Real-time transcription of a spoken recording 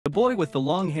boy with the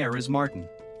long hair is Martin.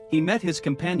 He met his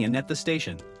companion at the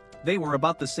station. They were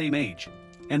about the same age.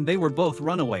 And they were both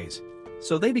runaways.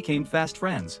 So they became fast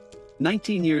friends.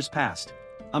 19 years passed.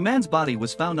 A man's body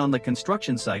was found on the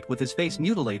construction site with his face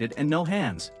mutilated and no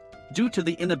hands. Due to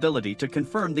the inability to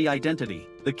confirm the identity,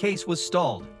 the case was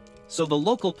stalled. So the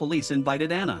local police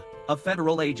invited Anna, a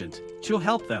federal agent, to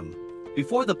help them.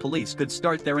 Before the police could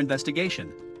start their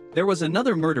investigation, there was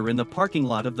another murder in the parking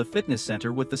lot of the fitness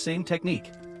center with the same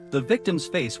technique. The victim's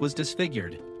face was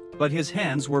disfigured, but his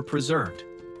hands were preserved.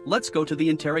 Let's go to the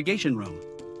interrogation room.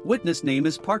 Witness name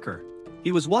is Parker.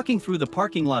 He was walking through the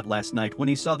parking lot last night when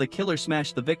he saw the killer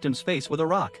smash the victim's face with a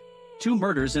rock. 2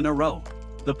 murders in a row.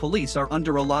 The police are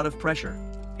under a lot of pressure.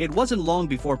 It wasn't long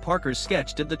before Parker's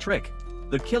sketch did the trick.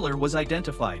 The killer was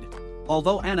identified.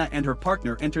 Although Anna and her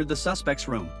partner entered the suspect's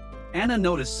room, Anna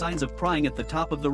noticed signs of prying at the top of the